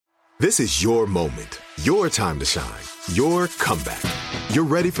This is your moment, your time to shine, your comeback. You're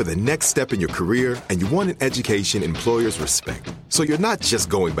ready for the next step in your career, and you want an education employers respect. So you're not just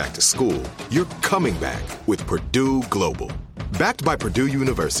going back to school, you're coming back with Purdue Global. Backed by Purdue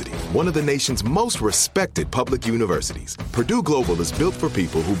University, one of the nation's most respected public universities, Purdue Global is built for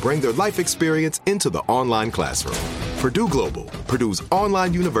people who bring their life experience into the online classroom. Purdue Global, Purdue's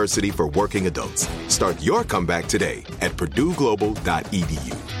online university for working adults. Start your comeback today at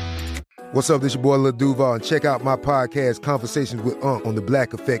purdueglobal.edu. What's up, this your boy Lil Duval, and check out my podcast, Conversations with Unc, on the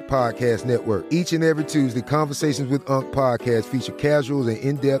Black Effect Podcast Network. Each and every Tuesday, Conversations with Unc podcast feature casuals and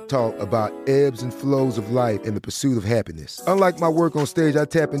in-depth talk about ebbs and flows of life and the pursuit of happiness. Unlike my work on stage, I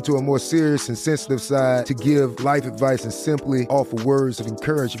tap into a more serious and sensitive side to give life advice and simply offer words of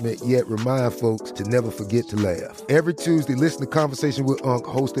encouragement, yet remind folks to never forget to laugh. Every Tuesday, listen to Conversation with Unc,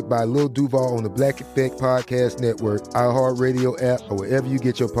 hosted by Lil Duval on the Black Effect Podcast Network, iHeartRadio app, or wherever you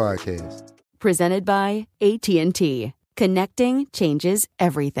get your podcasts. Presented by AT&T. Connecting changes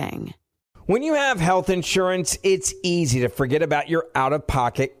everything. When you have health insurance, it's easy to forget about your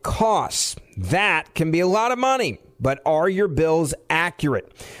out-of-pocket costs. That can be a lot of money, but are your bills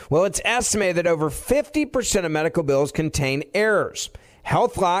accurate? Well, it's estimated that over 50% of medical bills contain errors.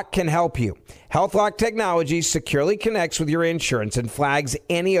 HealthLock can help you. HealthLock technology securely connects with your insurance and flags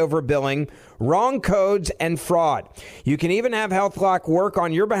any overbilling, wrong codes, and fraud. You can even have HealthLock work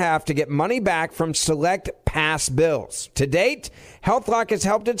on your behalf to get money back from select past bills. To date, HealthLock has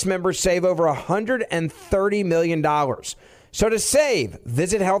helped its members save over $130 million. So to save,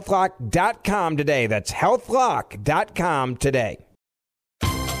 visit healthlock.com today. That's healthlock.com today.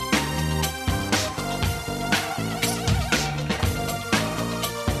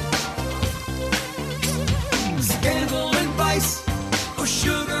 Scandal and vice, or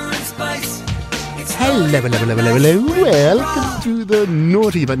sugar and spice. Hello. Welcome to the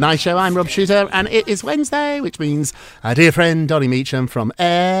Naughty But Nice Show. I'm Rob Shooter, and it is Wednesday, which means our dear friend Donny Meacham from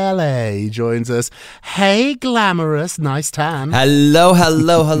LA joins us. Hey, glamorous, nice tan. Hello.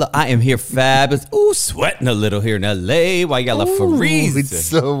 I am here fabulous. Ooh, sweating a little here in LA. Why you got a freeze? It's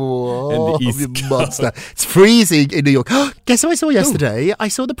so warm, East you monster. It's freezing in New York. Guess what I saw yesterday? I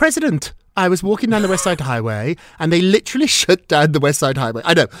saw the president. I was walking down the West Side Highway, and they literally shut down the West Side Highway.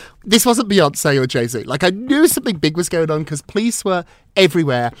 I know, this wasn't Beyonce or Jay-Z. Like, I knew something big was going on because police were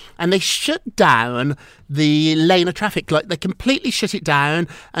everywhere, and they shut down the lane of traffic. Like, they completely shut it down,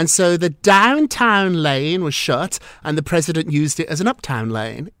 and so the downtown lane was shut, and the president used it as an uptown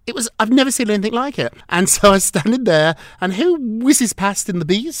lane. I've never seen anything like it. And so I was standing there, and who whizzes past in the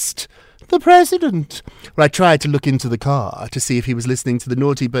beast? The president. Well, I tried to look into the car to see if he was listening to the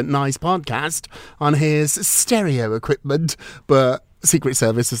Naughty But Nice podcast on his stereo equipment, but Secret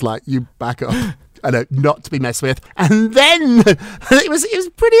Service was like, you back up. I know, not to be messed with. And then it was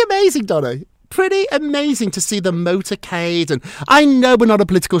pretty amazing, Donna. Pretty amazing to see the motorcade. And I know we're not a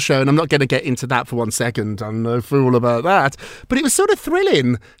political show, and I'm not going to get into that for 1 second. I'm no fool about that. But it was sort of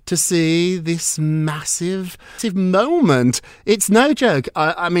thrilling to see this massive moment. It's no joke.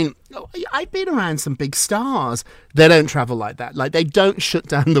 I mean, I've been around some big stars. They don't travel like that. Like, they don't shut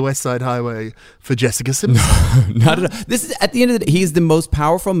down the West Side Highway for Jessica Simpson. Not at all. This is, at the end of the day, he's the most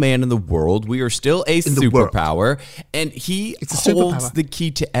powerful man in the world. We are still a superpower, and he holds the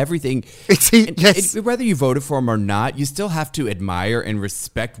key to everything. Yes. Whether you voted for him or not, you still have to admire and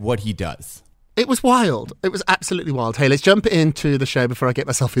respect what he does. It was wild. It was absolutely wild. Hey, let's jump into the show before I get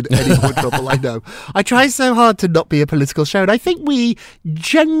myself in any more trouble. I know. I try so hard to not be a political show, and I think we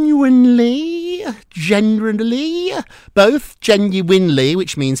genuinely,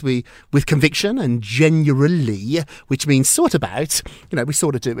 which means we with conviction, and generally, which means sort about, we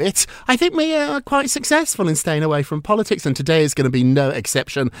sort of do it. I think we are quite successful in staying away from politics, and today is going to be no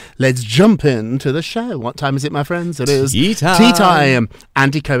exception. Let's jump into the show. What time is it, my friends? It is tea time.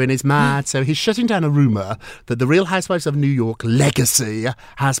 Andy Cohen is mad, so he's shutting down a rumour that the Real Housewives of New York legacy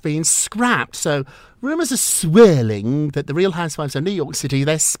has been scrapped. So rumours are swirling that the Real Housewives of New York City,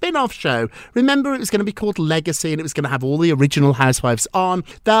 their spin-off show, remember it was going to be called Legacy, and it was going to have all the original housewives on.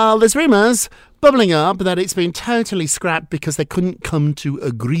 Well, there's rumours bubbling up that it's been totally scrapped because they couldn't come to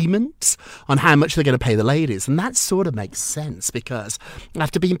agreement on how much they're going to pay the ladies. And that sort of makes sense because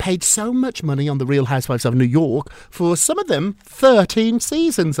after being paid so much money on the Real Housewives of New York, for some of them 13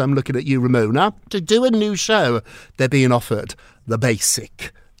 seasons, I'm looking at you, Ramona, to do a new show, they're being offered the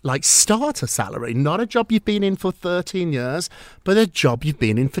basic, like, starter salary, not a job you've been in for 13 years, but a job you've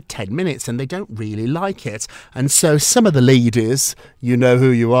been in for 10 minutes and they don't really like it. And so some of the ladies, you know who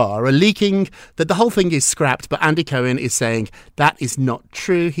you are leaking that the whole thing is scrapped, but Andy Cohen is saying that is not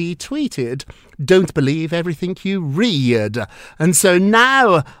true. He tweeted, "Don't believe everything you read." And so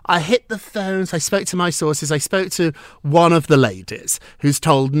now I hit the phones. I spoke to my sources. I spoke to one of the ladies who's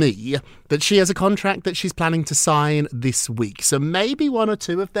told me that she has a contract that she's planning to sign this week. So maybe one or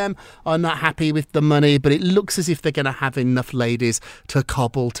two of them are not happy with the money, but it looks as if they're going to have enough ladies to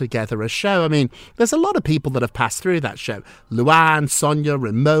cobble together a show. I mean, there's a lot of people that have passed through that show. Luann, Sonia,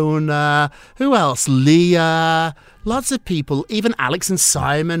 Ramona, who else? Leah. Lots of people, even Alex and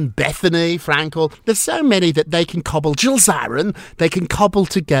Simon, Bethany, Frankel. There's so many that they can cobble. Jill Zarin, they can cobble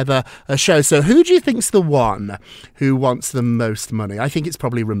together a show. So who do you think's the one who wants the most money? I think it's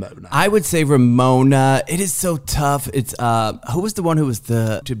probably Ramona. I would say Ramona. It is so tough. It's who was the one who was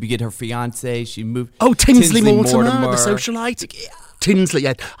to get her fiance? She moved. Oh, Tinsley Mortimer, the socialite. Tinsley,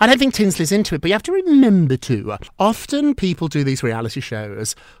 yeah. I don't think Tinsley's into it, but you have to remember too, often people do these reality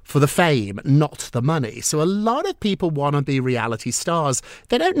shows for the fame, not the money. So a lot of people want to be reality stars.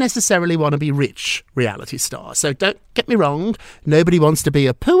 They don't necessarily want to be rich reality stars. So don't get me wrong, nobody wants to be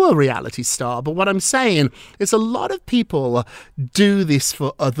a poor reality star. But what I'm saying is a lot of people do this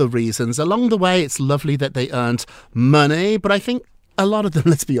for other reasons. Along the way, it's lovely that they earned money, but I think a lot of them,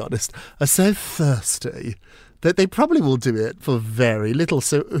 let's be honest, are so thirsty that they probably will do it for very little.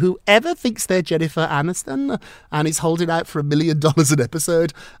 So whoever thinks they're Jennifer Aniston and is holding out for $1 million an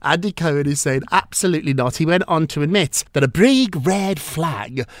episode, Andy Cohen is saying absolutely not. He went on to admit that a big red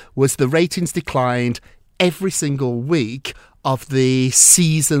flag was the ratings declined every single week of the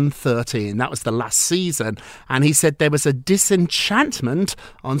season 13. That was the last season. And he said there was a disenchantment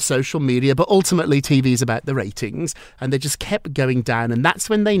on social media, but ultimately TV is about the ratings, and they just kept going down. And that's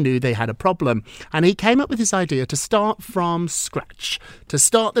when they knew they had a problem. And he came up with this idea to start from scratch, to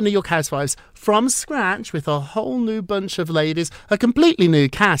start the New York Housewives from scratch with a whole new bunch of ladies, a completely new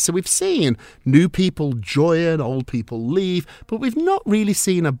cast. So we've seen new people join, old people leave, but we've not really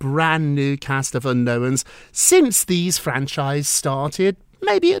seen a brand new cast of unknowns since these franchises started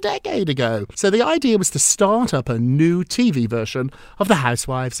maybe a decade ago. So the idea was to start up a new TV version of The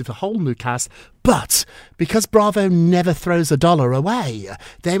Housewives with a whole new cast, but because Bravo never throws a dollar away,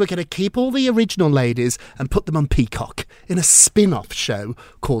 they were going to keep all the original ladies and put them on Peacock in a spin-off show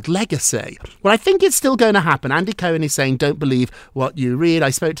called Legacy. Well, I think it's still going to happen. Andy Cohen is saying, don't believe what you read. I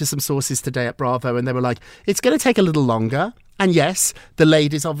spoke to some sources today at Bravo and they were like, it's going to take a little longer. And yes, the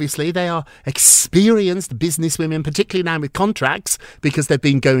ladies, obviously, they are experienced businesswomen, particularly now with contracts, because they've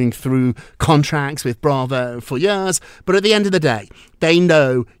been going through contracts with Bravo for years. But at the end of the day, they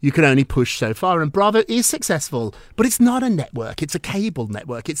know you can only push so far. And Bravo is successful, but it's not a network. It's a cable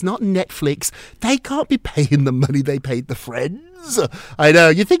network. It's not Netflix. They can't be paying the money they paid the Friends. I know.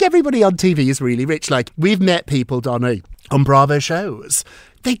 You think everybody on TV is really rich. Like, we've met people, Donny, on Bravo shows.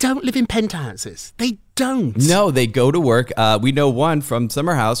 They don't live in penthouses. They don't. No, they go to work. We know one from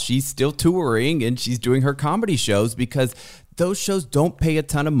Summer House. She's still touring and she's doing her comedy shows because those shows don't pay a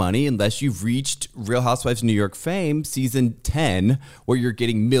ton of money unless you've reached Real Housewives of New York fame, season 10, where you're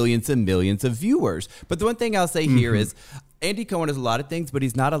getting millions and millions of viewers. But the one thing I'll say here is Andy Cohen is a lot of things, but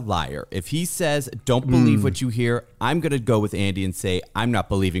he's not a liar. If he says, don't believe what you hear, I'm going to go with Andy and say, I'm not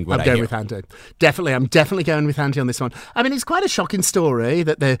believing what I hear. I'm going with Andy. Definitely. I'm definitely going with Andy on this one. I mean, it's quite a shocking story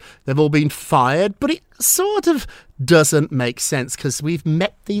that they've all been fired, but it sort of doesn't make sense because we've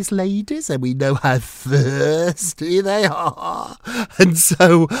met these ladies and we know how thirsty they are. And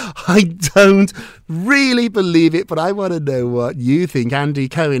so I don't really believe it, but I want to know what you think. Andy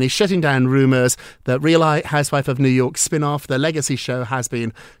Cohen is shutting down rumours that Real Housewife of New York spin-off, the Legacy show, has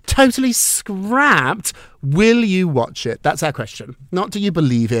been totally scrapped. Will you watch it? That's our question. Not do you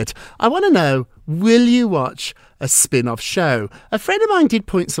believe it. I want to know, will you watch a spin-off show? A friend of mine did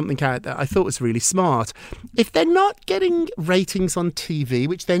point something out that I thought was really smart. If they're not getting ratings on TV,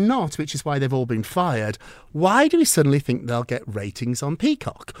 which they're not, which is why they've all been fired, why do we suddenly think they'll get ratings on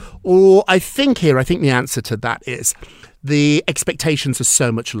Peacock? Or I think the answer to that is the expectations are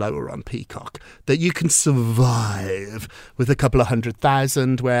so much lower on Peacock that you can survive with a couple of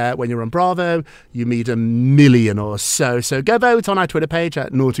 100,000, where when you're on Bravo, you need 1 million or so. So go vote on our Twitter page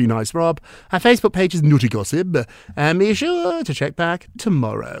at Naughty Nice Rob. Our Facebook page is Naughty Gossip. And be sure to check back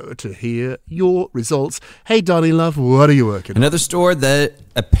tomorrow to hear your results. Hey, Donny Love, what are you working on? Another story that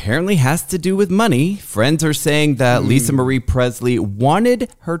apparently has to do with money. Friends are saying that Lisa Marie Presley wanted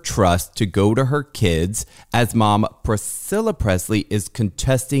her trust to go to her kids as mom Priscilla Presley is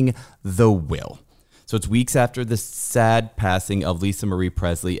contesting the will. So it's weeks after the sad passing of Lisa Marie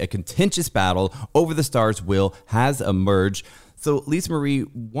Presley. A contentious battle over the star's will has emerged. So Lisa Marie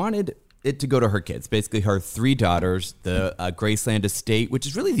wanted it to go to her kids, basically her 3 daughters, the Graceland estate, which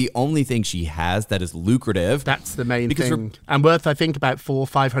is really the only thing she has that is lucrative. That's the main thing. And worth, I think, about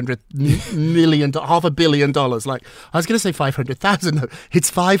 $500 million, $500 million. Like, I was going to say 500,000. No, it's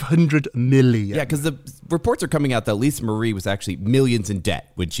 500 million. Yeah, because the reports are coming out that Lisa Marie was actually millions in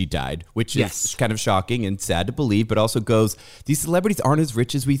debt when she died, which is kind of shocking and sad to believe, but also goes, these celebrities aren't as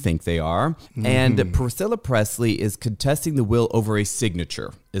rich as we think they are. Mm-hmm. And Priscilla Presley is contesting the will over a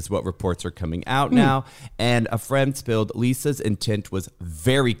signature, is what reports are coming out now. And a friend spilled Lisa's intent was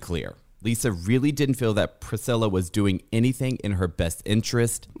very clear. Lisa really didn't feel that Priscilla was doing anything in her best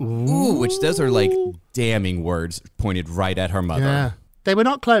interest. Ooh, which those are like damning words pointed right at her mother. Yeah. They were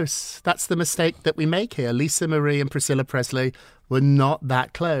not close. That's the mistake that we make here. Lisa Marie and Priscilla Presley were not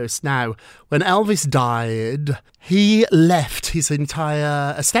that close. Now, when Elvis died, he left his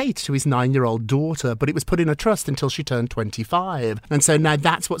entire estate to his 9-year-old daughter, but it was put in a trust until she turned 25. And so now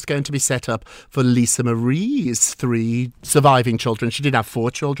that's what's going to be set up for Lisa Marie's 3 surviving children. She did have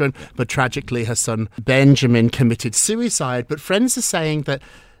 4 children, but tragically her son Benjamin committed suicide. But friends are saying that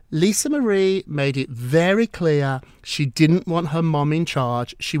Lisa Marie made it very clear she didn't want her mom in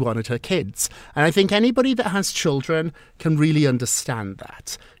charge. She wanted her kids. And I think anybody that has children can really understand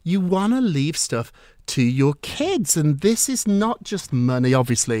that. You want to leave stuff to your kids. And this is not just money,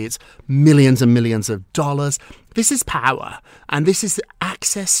 obviously. It's millions and millions of dollars. This is power. And this is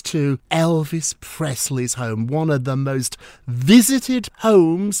access to Elvis Presley's home, one of the most visited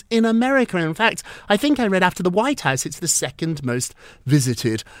homes in America. In fact, I think I read after the White House, it's the 2nd most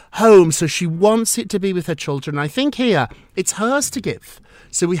visited home. So she wants it to be with her children. I think here, it's hers to give.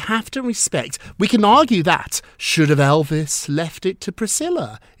 So we have to respect. We can argue that. Should have Elvis left it to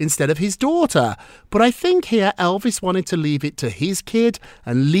Priscilla instead of his daughter? But I think here Elvis wanted to leave it to his kid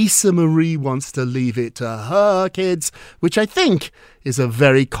and Lisa Marie wants to leave it to her kids, which I think is a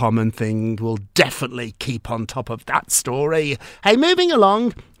very common thing. We'll definitely keep on top of that story. Hey, moving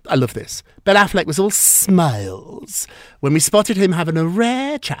along. I love this. Ben Affleck was all smiles when we spotted him having a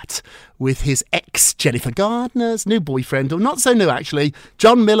rare chat with his ex, Jennifer Gardner's new boyfriend, or not so new actually.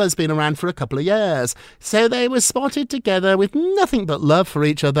 John Miller's been around for a couple of years. So they were spotted together with nothing but love for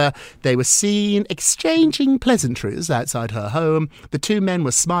each other. They were seen exchanging pleasantries outside her home. The 2 men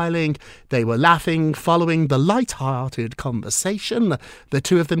were smiling. They were laughing, following the light-hearted conversation. The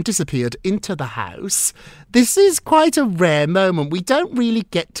 2 of them disappeared into the house. This is quite a rare moment. We don't really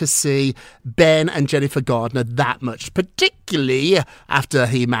get to see Ben and Jennifer Gardner that much, particularly after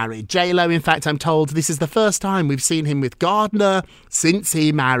he married J-Lo. In fact, I'm told this is the first time we've seen him with Gardner since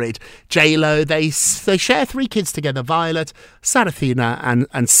he married J-Lo. They share 3 kids together, Violet, Seraphina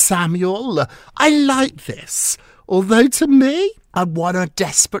and Samuel. I like this. Although to me, I want to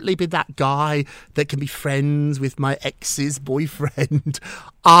desperately be that guy that can be friends with my ex's boyfriend.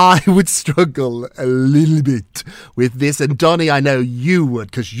 I would struggle a little bit with this. And Donnie, I know you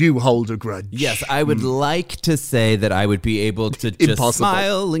would because you hold a grudge. Yes, I would like to say that I would be able to just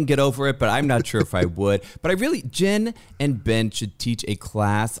smile and get over it, but I'm not sure if I would. But Jen and Ben should teach a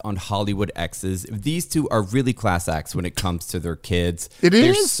class on Hollywood exes. These 2 are really class acts when it comes to their kids.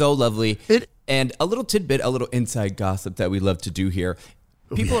 They're so lovely. And a little tidbit, a little inside gossip that we love to do here.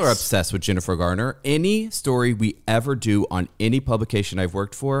 People are obsessed with Jennifer Garner. Any story we ever do on any publication I've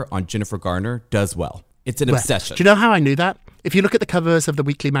worked for on Jennifer Garner does well. It's an obsession. Do you know how I knew that? If you look at the covers of the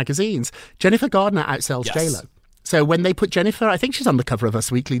weekly magazines, Jennifer Gardner outsells J-Lo. So when they put Jennifer, I think she's on the cover of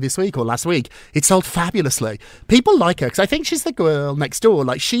Us Weekly this week or last week, it sold fabulously. People like her because I think she's the girl next door.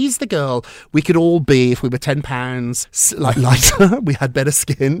 Like, she's the girl we could all be if we were 10 pounds lighter. We had better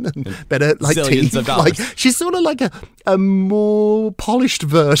skin and better teeth. Like, she's sort of like a more polished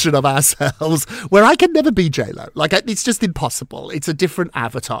version of ourselves where I could never be J-Lo. Like, it's just impossible. It's a different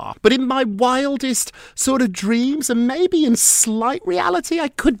avatar. But in my wildest sort of dreams and maybe in slight reality, I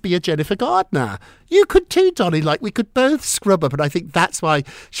could be a Jennifer Gardner. You could too, Donnie. Like, we could both scrub up, and I think that's why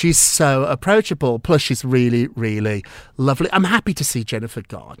she's so approachable. Plus, she's really, really lovely. I'm happy to see Jennifer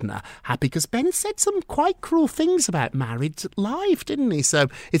Gardner. Happy because Ben said some quite cruel things about married life, didn't he? So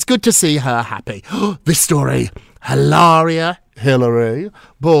it's good to see her happy. This story, Hillary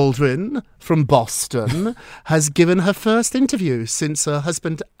Baldwin from Boston has given her first interview since her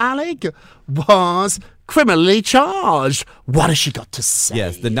husband Alec was criminally charged. What has she got to say?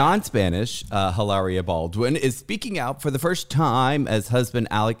 Yes, the non-Spanish Hilaria Baldwin is speaking out for the first time as husband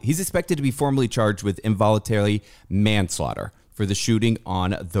Alec. He's expected to be formally charged with involuntary manslaughter for the shooting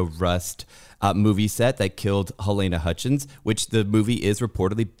on the Rust movie set that killed Helena Hutchins, which the movie is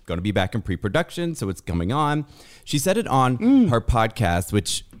reportedly going to be back in pre-production, so it's coming on. She said it on her podcast,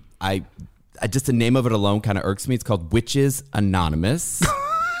 which I Just the name of it alone kind of irks me. It's called Witches Anonymous.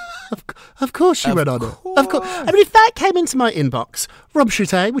 Of course you read on it. Of course. I mean, if that came into my inbox, Rob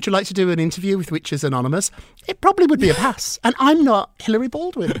Schutte, would you like to do an interview with Witches Anonymous? It probably would be a pass. And I'm not Hillary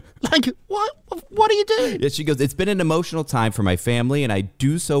Baldwin. Like, what are you doing? Yeah, she goes, it's been an emotional time for my family, and I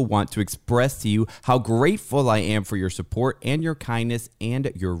do so want to express to you how grateful I am for your support and your kindness and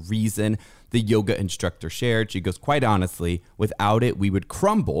your reason. The yoga instructor shared. She goes, quite honestly, without it, we would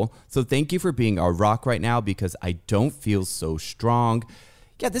crumble. So thank you for being our rock right now because I don't feel so strong.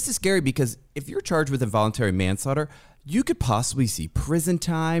 Yeah, this is scary because if you're charged with involuntary manslaughter, you could possibly see prison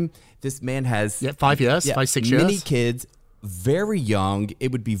time. This man has 5 years, 6 years. Many kids, very young.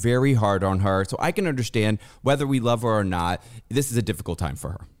 It would be very hard on her. So I can understand whether we love her or not. This is a difficult time for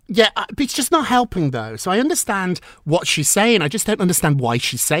her. Yeah, but it's just not helping, though. So I understand what she's saying. I just don't understand why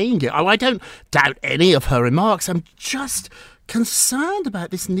she's saying it. Oh, I don't doubt any of her remarks. I'm just concerned about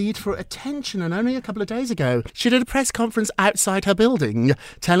this need for attention. And only a couple of days ago, she did a press conference outside her building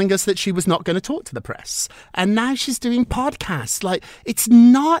telling us that she was not going to talk to the press. And now she's doing podcasts. Like, it's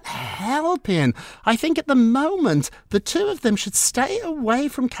not helping. I think at the moment, the two of them should stay away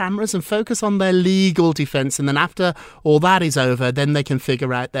from cameras and focus on their legal defense. And then after all that is over, then they can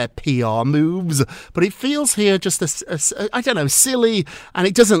figure out their PR moves. But it feels here just I don't know, silly. And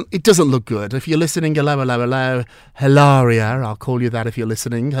it doesn't look good. If you're listening, hello, Hilaria, I'll call you that if you're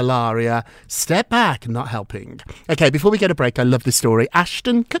listening. Hilaria, step back, not helping. Okay, before we get a break, I love this story.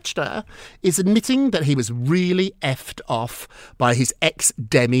 Ashton Kutcher is admitting that he was really effed off by his ex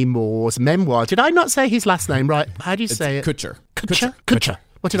Demi Moore's memoir. Did I not say his last name right? How do you say it? Kutcher. Kutcher.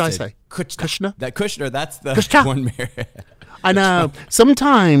 What did I say? Kushner. That Kushner, that's the Kushner. one. I know.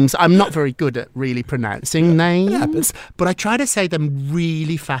 Sometimes I'm not very good at really pronouncing names, but I try to say them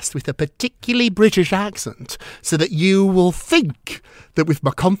really fast with a particularly British accent so that you will think that with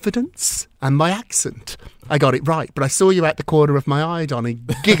my confidence and my accent, I got it right. But I saw you at the corner of my eye, Donny,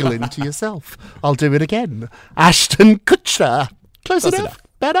 giggling to yourself. I'll do it again. Ashton Kutcher. Close enough?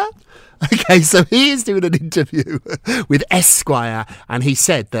 Better? Okay, so he is doing an interview with Esquire, and he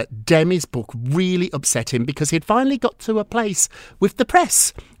said that Demi's book really upset him because he'd finally got to a place with the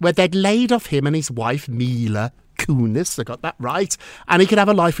press where they'd laid off him and his wife, Mila Kunis, I got that right, and he could have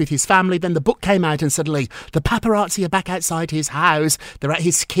a life with his family. Then the book came out and suddenly the paparazzi are back outside his house, they're at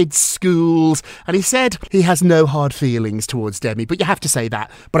his kids' schools, and he said he has no hard feelings towards Demi, but you have to say that,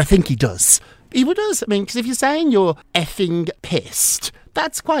 but I think he does. He does. I mean, because if you're saying you're effing pissed,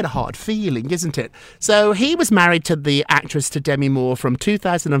 that's quite a hard feeling, isn't it? So he was married to the actress, to Demi Moore, from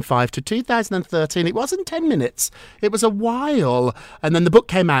 2005 to 2013. It wasn't 10 minutes. It was a while. And then the book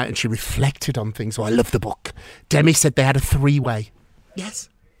came out and she reflected on things. So I love the book. Demi said they had a three-way. Yes,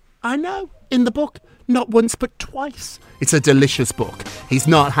 I know. In the book. Not once, but twice. It's a delicious book. He's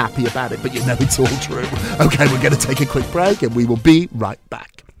not happy about it, but you know it's all true. Okay, we're going to take a quick break and we will be right back.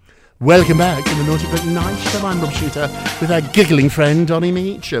 Welcome back to the Naughty But Nice Show. I'm Rob Schutte with our giggling friend, Donny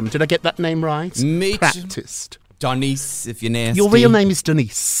Meacham. Did I get that name right? Meacham. Practiced. Denise, if you're nasty. Your real name is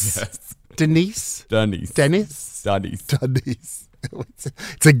Denise. Yes. Denise? Denise. Dennis? Denise. Denise.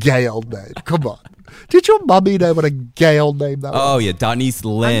 It's a gay old name. Come on. Did your mummy know what a gay old name that was? Oh, yeah. Denise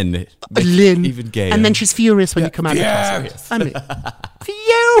Lynn. Lynn. Even gayer. And then she's furious when you come out of class. I mean,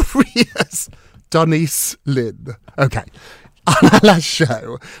 furious. Denise Lynn. Okay. On our last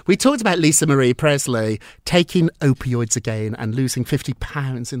show, we talked about Lisa Marie Presley taking opioids again and losing 50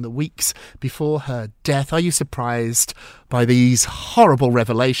 pounds in the weeks before her death. Are you surprised by these horrible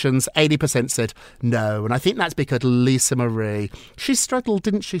revelations? 80% said no. And I think that's because Lisa Marie, she struggled,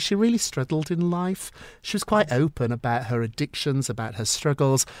 didn't she? She really struggled in life. She was quite open about her addictions, about her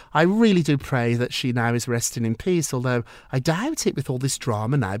struggles. I really do pray that she now is resting in peace, although I doubt it with all this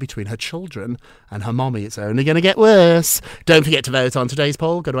drama now between her children and her mommy. It's only going to get worse. Don't forget to vote on today's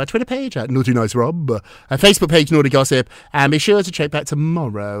poll. Go to our Twitter page at Naughty Nice Rob, our Facebook page Naughty Gossip, and be sure to check back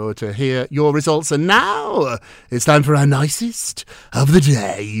tomorrow to hear your results. And now it's time for our nicest of the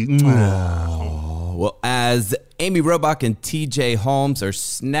day. Oh, well, as Amy Robach and TJ Holmes are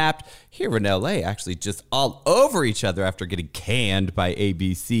snapped here in LA, actually just all over each other after getting canned by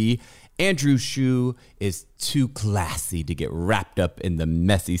ABC, Andrew Shue is too classy to get wrapped up in the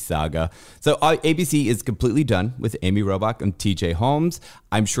messy saga. So ABC is completely done with Amy Robach and TJ Holmes.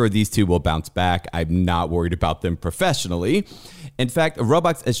 I'm sure these two will bounce back. I'm not worried about them professionally. In fact,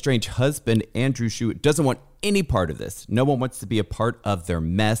 Robach's estranged husband, Andrew Shue, doesn't want any part of this. No one wants to be a part of their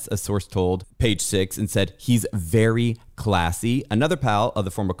mess, a source told Page Six, and said he's very classy. Another pal of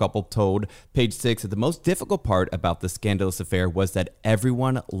the former couple told Page Six that the most difficult part about the scandalous affair was that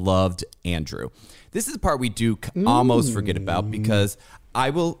everyone loved Andrew. This is the part we do almost forget about because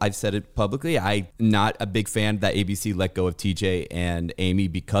I've said it publicly. I'm not a big fan that ABC let go of TJ and Amy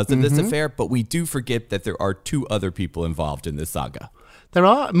because of this affair, but we do forget that there are 2 other people involved in this saga. There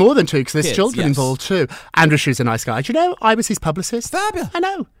are more than 2 because there's Kids, children yes. involved too. Andrew Shue's a nice guy. Do you know, I was his publicist. Fabulous. I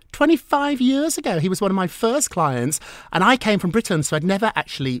know. 25 years ago, he was one of my first clients, and I came from Britain, so I'd never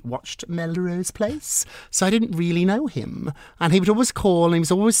actually watched Melrose Place, so I didn't really know him. And he would always call, and he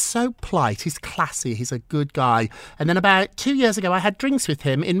was always so polite. He's classy. He's a good guy. And then about 2 years ago, I had drinks with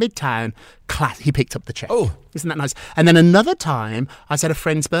him in Midtown. He picked up the check. Oh. Isn't that nice? And then another time, I was at a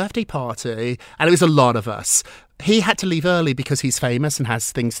friend's birthday party, and it was a lot of us. He had to leave early because he's famous and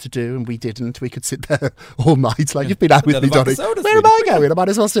has things to do, and we didn't. We could sit there all night. Like, you've been out with me, Donny. Where am I going? I might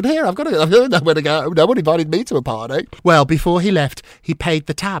as well sit here. I've nowhere to go. No one invited me to a party. Well, before he left, he paid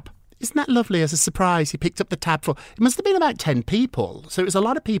the tab. Isn't that lovely? As a surprise, he picked up the tab for, it must have been about 10 people. So it was a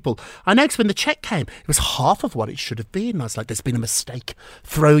lot of people. I noticed when the cheque came, it was half of what it should have been. I was like, there's been a mistake.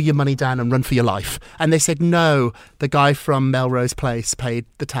 Throw your money down and run for your life. And they said, no, the guy from Melrose Place paid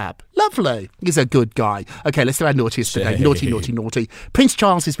the tab. Lovely. He's a good guy. Okay, let's do our naughtiest today. Naughty. Prince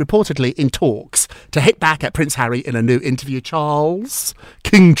Charles is reportedly in talks to hit back at Prince Harry in a new interview. Charles,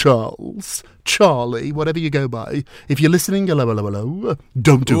 King Charles, Charlie, whatever you go by. If you're listening, hello,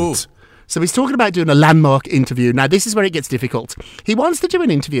 don't do it. So he's talking about doing a landmark interview. Now, this is where it gets difficult. He wants to do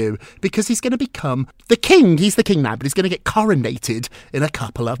an interview because he's going to become the king. He's the king now, but he's going to get coronated in a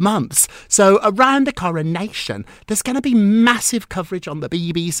couple of months. So around the coronation, there's going to be massive coverage on the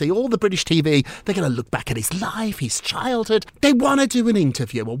BBC, all the British TV. They're going to look back at his life, his childhood. They want to do an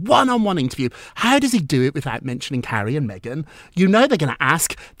interview, a one-on-one interview. How does he do it without mentioning Harry and Meghan? You know they're going to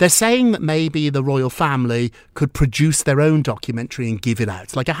ask. They're saying that maybe the royal family could produce their own documentary and give it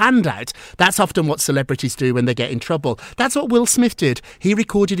out, like a handout. That's often what celebrities do when they get in trouble. That's what Will Smith did. He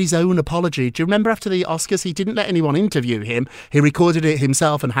recorded his own apology. Do you remember after the Oscars, he didn't let anyone interview him. He recorded it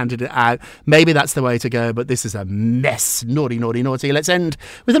himself and handed it out. Maybe that's the way to go, but this is a mess. Naughty. Let's end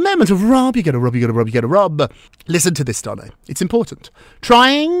with a moment of Rob. You gotta Rob. Listen to this, Donna. It's important.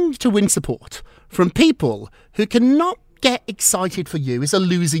 Trying to win support from people who cannot get excited for you is a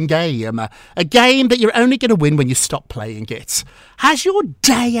losing game. A game that you're only going to win when you stop playing it. Has your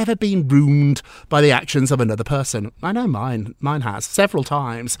day ever been ruined by the actions of another person? I know mine has, several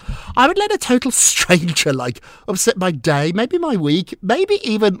times. I would let a total stranger, upset my day, maybe my week, maybe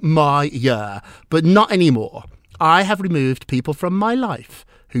even my year, but not anymore. I have removed people from my life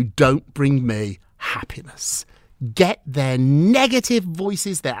who don't bring me happiness. Get their negative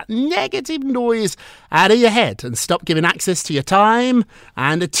voices, that negative noise out of your head and stop giving access to your time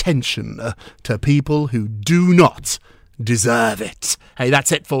and attention to people who do not deserve it. Hey,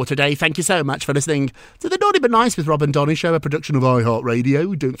 that's it for today. Thank you so much for listening to the Naughty But Nice with Rob and Donny show, a production of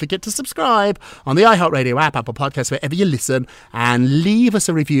iHeartRadio. Don't forget to subscribe on the iHeartRadio app, Apple Podcasts, wherever you listen, and leave us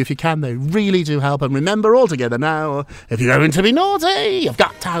a review if you can. They really do help. And remember, all together now, if you're going to be naughty, you've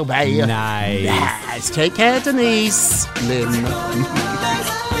got to obey. Nice. Yes. Take care, Denise. Lynn.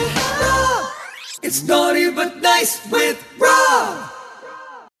 It's Naughty But Nice with Rob.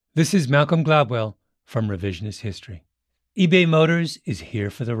 This is Malcolm Gladwell from Revisionist History. eBay Motors is here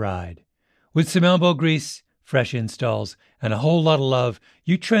for the ride. With some elbow grease, fresh installs, and a whole lot of love,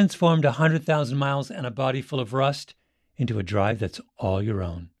 you transformed 100,000 miles and a body full of rust into a drive that's all your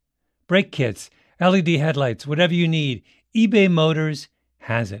own. Brake kits, LED headlights, whatever you need, eBay Motors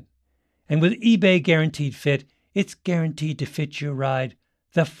has it. And with eBay Guaranteed Fit, it's guaranteed to fit your ride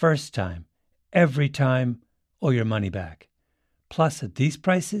the first time, every time, or your money back. Plus, at these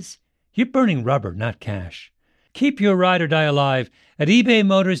prices, you're burning rubber, not cash. Keep your ride or die alive at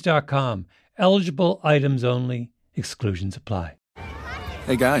ebaymotors.com. Eligible items only. Exclusions apply.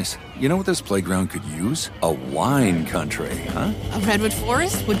 Hey guys, you know what this playground could use? A wine country, huh? A redwood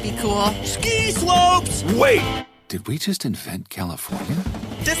forest would be cool. Ski slopes! Wait! Did we just invent California?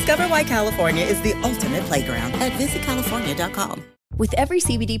 Discover why California is the ultimate playground at visitcalifornia.com. With every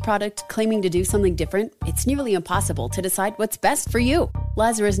CBD product claiming to do something different, it's nearly impossible to decide what's best for you.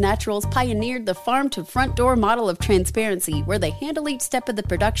 Lazarus Naturals pioneered the farm-to-front-door model of transparency, where they handle each step of the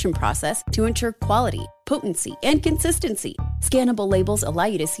production process to ensure quality, potency, and consistency. Scannable labels allow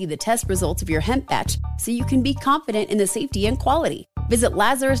you to see the test results of your hemp batch, so you can be confident in the safety and quality. Visit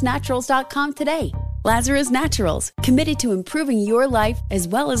LazarusNaturals.com today. Lazarus Naturals, committed to improving your life as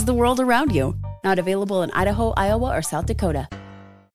well as the world around you. Not available in Idaho, Iowa, or South Dakota.